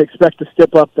you wouldn't expect to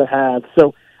step up to have.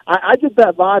 So I get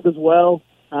that vibe as well.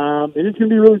 It is going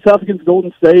to be really tough against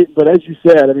Golden State, but as you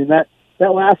said, I mean, that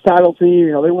last title team,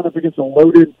 you know, they went up against a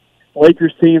loaded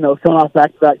Lakers team that was coming off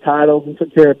back-to-back titles and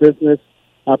took care of business.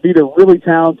 Beat a really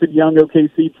talented young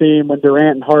OKC team when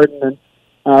Durant and Harden and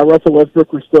Russell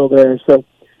Westbrook were still there. So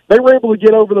they were able to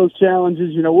get over those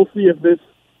challenges. You know, we'll see if this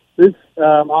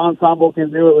ensemble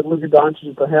can do it with Luka Doncic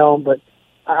at the helm, but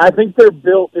I think they're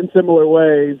built in similar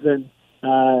ways, and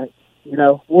you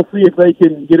know, we'll see if they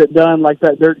can get it done like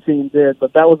that Dirk team did.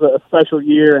 But that was a special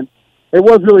year, and it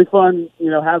was really fun,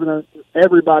 you know, having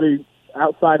everybody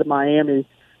outside of Miami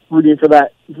rooting for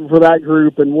that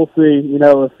group, and we'll see, you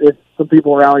know, if some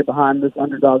people rally behind this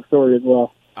underdog story as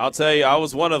well. I'll tell you, I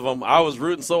was one of them. I was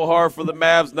rooting so hard for the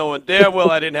Mavs, knowing damn well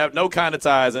I didn't have no kind of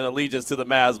ties and allegiance to the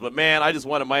Mavs. But, man, I just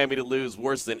wanted Miami to lose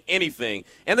worse than anything.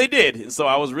 And they did. And so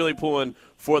I was really pulling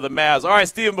for the Mavs. All right,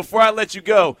 Steven, before I let you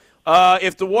go,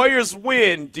 if the Warriors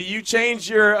win, do you change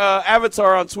your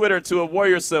avatar on Twitter to a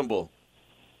Warrior symbol?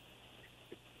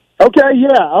 Okay,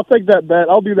 yeah, I'll take that bet.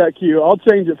 I'll do that, Q. I'll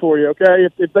change it for you, okay?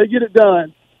 If they get it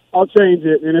done, I'll change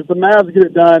it. And if the Mavs get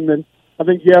it done, then I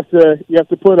think you have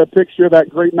to put a picture of that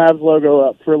great Mavs logo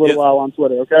up for a little while on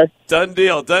Twitter, okay? Done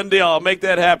deal. I'll make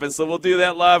that happen. So we'll do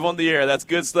that live on the air. That's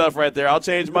good stuff right there. I'll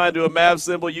change mine to a Mavs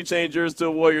symbol. You change yours to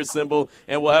a Warrior symbol,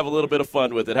 and we'll have a little bit of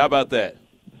fun with it. How about that?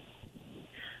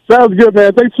 Sounds good,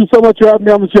 man. Thanks so much for having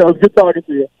me on the show. It's good talking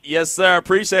to you. Yes, sir.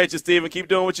 Appreciate you, Steven. Keep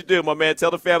doing what you do, my man. Tell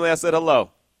the family I said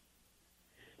hello.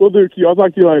 Will do, Q. I'll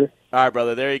talk to you later. All right,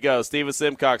 brother. There you go. Steven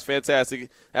Simcox, fantastic.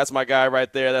 That's my guy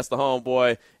right there. That's the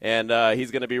homeboy, and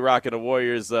he's going to be rocking a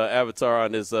Warriors avatar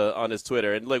on his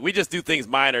Twitter. And look, we just do things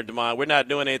minor, Damon. We're not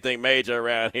doing anything major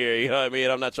around here. You know what I mean?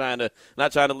 I'm not trying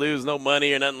to lose no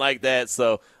money or nothing like that.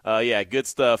 So, yeah, good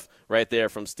stuff right there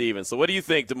from Steven. So, what do you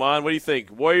think, Damon? What do you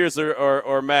think? Warriors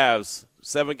or Mavs?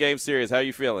 7-game series. How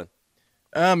you feeling?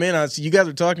 Man, you guys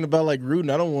are talking about like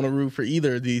rooting. I don't want to root for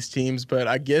either of these teams, but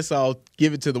I guess I'll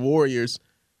give it to the Warriors.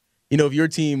 You know, if your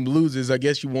team loses, I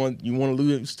guess you want to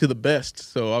lose to the best.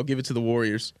 So I'll give it to the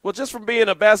Warriors. Well, just from being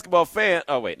a basketball fan.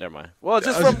 Oh, wait, never mind. Well,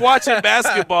 just from watching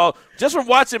basketball,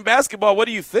 what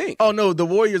do you think? Oh, no, the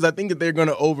Warriors, I think that they're going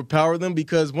to overpower them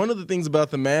because one of the things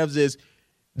about the Mavs is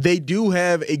they do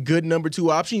have a good number 2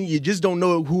 option. You just don't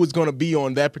know who it's going to be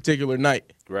on that particular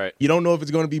night. Right. You don't know if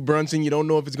it's going to be Brunson. You don't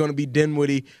know if it's going to be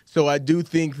Dinwiddie. So I do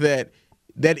think that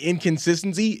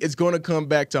inconsistency is going to come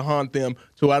back to haunt them.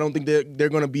 So I don't think they're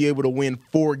going to be able to win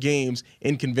 4 games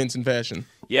in convincing fashion.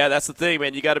 Yeah, that's the thing,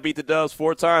 man. You got to beat the Dubs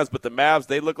 4 times, but the Mavs,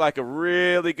 they look like a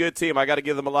really good team. I got to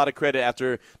give them a lot of credit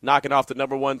after knocking off the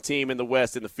number 1 team in the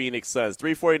West in the Phoenix Suns.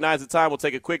 3:49 is the time. We'll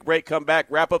take a quick break, come back,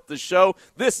 wrap up the show.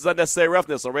 This is Unnecessary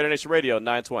Roughness on Raider Nation Radio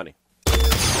 920.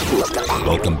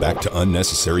 Welcome back to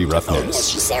Unnecessary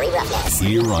Roughness.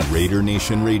 Here on Raider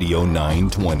Nation Radio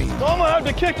 920. I'm going to have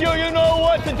to kick you know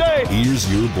what today. Here's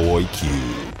your boy Q.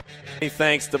 Hey,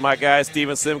 thanks to my guy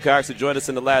Steven Simcox who joined us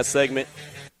in the last segment.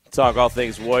 Talk all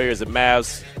things Warriors and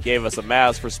Mavs. Gave us a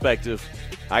Mavs perspective.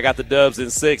 I got the Dubs in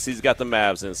 6. He's got the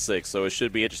Mavs in 6. So it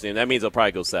should be interesting. That means they'll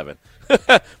probably go 7.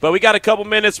 But we got a couple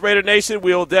minutes, Raider Nation.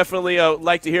 We'll definitely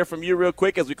like to hear from you real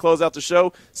quick as we close out the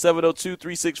show.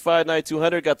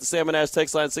 702-365-9200. Got the Salmon Ash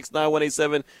text line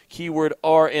 69187, keyword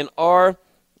R&R.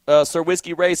 Sir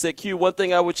Whiskey Ray said, Q, one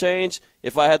thing I would change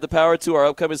if I had the power to, our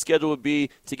upcoming schedule would be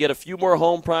to get a few more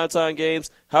home primetime games.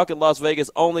 How can Las Vegas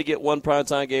only get 1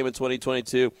 primetime game in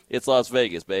 2022? It's Las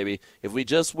Vegas, baby. If we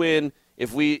just win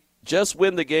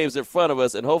the games in front of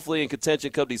us, and hopefully in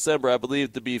contention come December, I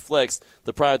believe to be flexed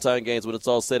the primetime games when it's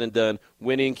all said and done.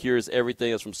 Winning cures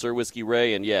everything. That's from Sir Whiskey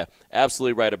Ray, and yeah,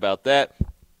 absolutely right about that.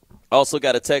 Also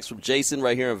got a text from Jason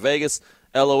right here in Vegas.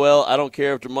 LOL, I don't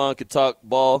care if Drummond could talk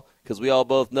ball because we all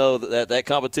both know that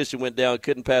competition went down,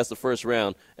 couldn't pass the first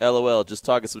round. LOL, just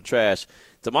talking some trash.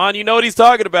 Damon, you know what he's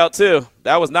talking about, too.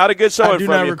 That was not a good showing from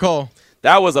you. I do not recall.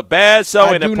 That was a bad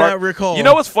showing. I do not recall. You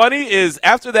know what's funny is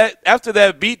after that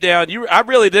beatdown, I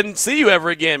really didn't see you ever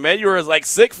again, man. You were like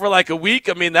sick for like a week.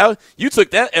 I mean, you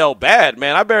took that L bad,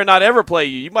 man. I better not ever play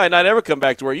you. You might not ever come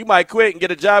back to work. You might quit and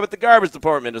get a job at the garbage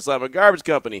department or something, a garbage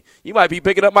company. You might be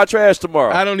picking up my trash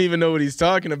tomorrow. I don't even know what he's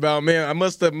talking about, man. I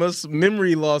must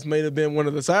memory loss may have been one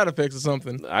of the side effects or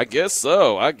something. I guess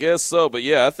so. But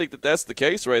yeah, I think that's the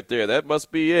case right there. That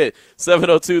must be it.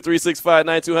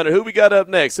 702-365-9200. Who we got up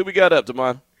next? Who we got up, Damon?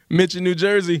 Mitch in New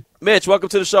Jersey. Mitch, welcome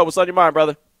to the show. What's on your mind,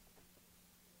 brother?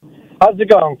 How's it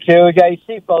going, Q? We got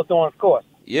your seatbelt on, of course.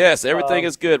 Yes, everything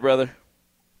is good, brother.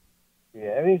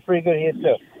 Yeah, everything's pretty good here,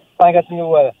 too. I got some new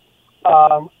weather.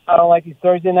 I don't like these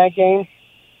Thursday games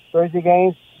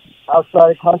outside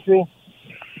the country.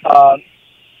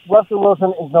 Russell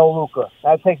Wilson is no Luka.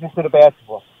 That takes me to the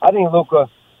basketball. I think Luka,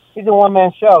 he's a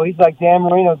one-man show. He's like Dan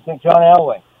Marino to John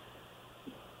Elway.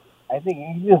 I think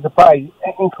he's just a surprise.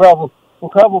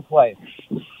 Incredible play.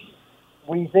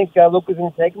 What do you think Luka's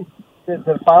going to take him to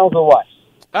the finals or what?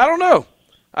 I don't know.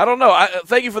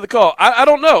 Thank you for the call. I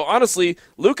don't know. Honestly,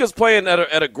 Luka's playing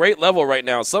at a great level right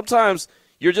now. Sometimes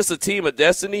you're just a team of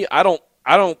destiny. I don't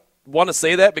want to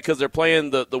say that because they're playing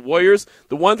the Warriors.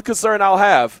 The one concern I'll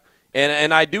have,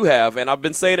 and I do have, and I've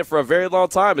been saying it for a very long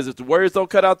time, is if the Warriors don't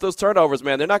cut out those turnovers,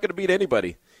 man, they're not going to beat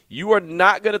anybody. You are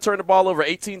not going to turn the ball over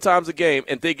 18 times a game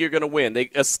and think you're going to win. They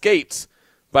escaped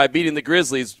by beating the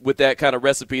Grizzlies with that kind of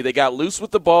recipe. They got loose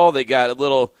with the ball. They got a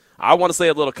little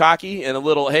cocky and a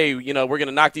little, hey, we're going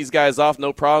to knock these guys off,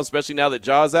 no problem, especially now that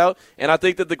Jaw's out. And I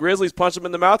think that the Grizzlies punched them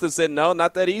in the mouth and said, no,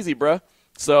 not that easy, bruh.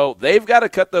 So they've got to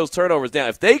cut those turnovers down.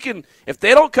 If they don't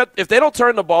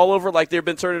turn the ball over like they've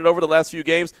been turning it over the last few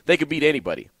games, they could beat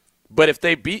anybody. But if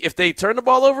they turn the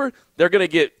ball over, they're going to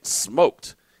get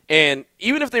smoked. And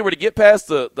even if they were to get past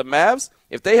the Mavs,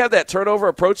 if they have that turnover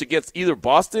approach against either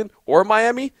Boston or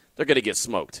Miami, they're going to get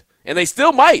smoked. And they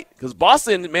still might, because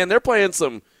Boston, man, they're playing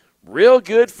some real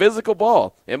good physical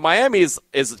ball. And Miami is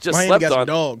just Miami slept got on. Some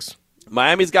dogs.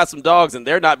 Miami's got some dogs, and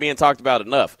they're not being talked about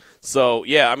enough. So,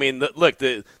 yeah, I mean, look,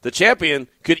 the champion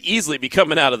could easily be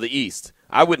coming out of the East.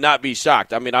 I would not be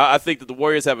shocked. I mean, I think that the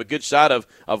Warriors have a good shot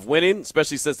of winning,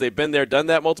 especially since they've been there, done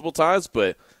that multiple times.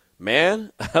 But,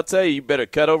 man, I'll tell you better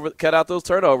cut out those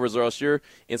turnovers or else you're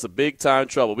in some big-time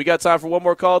trouble. We got time for one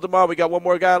more call, Damon. We got one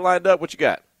more guy lined up. What you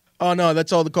got? Oh, no,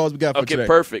 that's all the calls we got for today.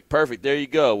 Okay, perfect. There you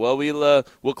go. Well,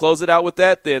 we'll close it out with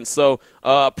that then. So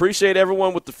appreciate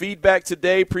everyone with the feedback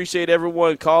today. Appreciate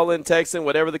everyone calling, texting,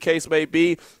 whatever the case may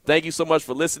be. Thank you so much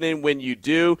for listening when you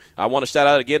do. I want to shout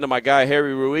out again to my guy,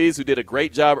 Harry Ruiz, who did a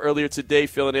great job earlier today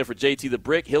filling in for JT the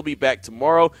Brick. He'll be back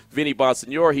tomorrow. Vinny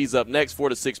Bonsignor, he's up next 4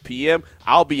 to 6 p.m.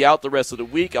 I'll be out the rest of the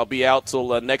week. I'll be out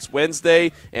till next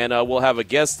Wednesday, and we'll have a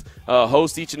guest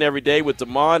host each and every day with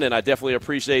Damon, and I definitely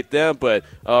appreciate them. But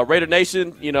Raider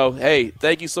Nation, hey,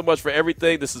 thank you so much for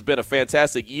everything. This has been a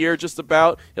fantastic year just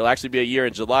about. It'll actually be a year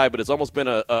in July, but it's almost been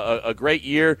a great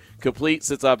year complete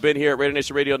since I've been here at Raider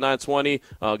Nation Radio 920.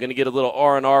 Going to get a little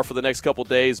R&R for the next couple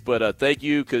days, but thank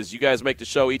you because you guys make the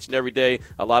show each and every day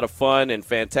a lot of fun and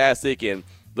fantastic, and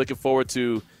looking forward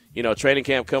to training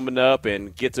camp coming up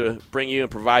and get to bring you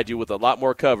and provide you with a lot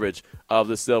more coverage of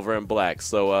the silver and black.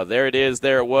 So there it is.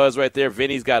 There it was right there.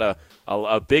 Vinny's got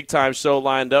a big-time show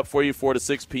lined up for you, 4 to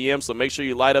 6 p.m., so make sure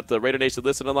you light up the Raider Nation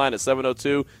listening line at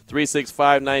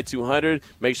 702-365-9200.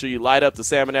 Make sure you light up the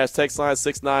Salmon Ash text line,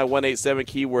 69187,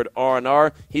 keyword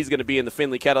R&R. He's going to be in the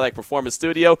Finley Cadillac Performance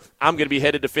Studio. I'm going to be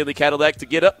headed to Finley Cadillac to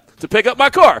pick up my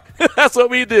car. That's what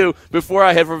we do before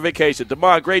I head for vacation.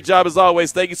 Damon, great job as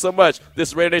always. Thank you so much. This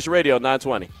is Raider Nation Radio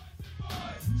 920.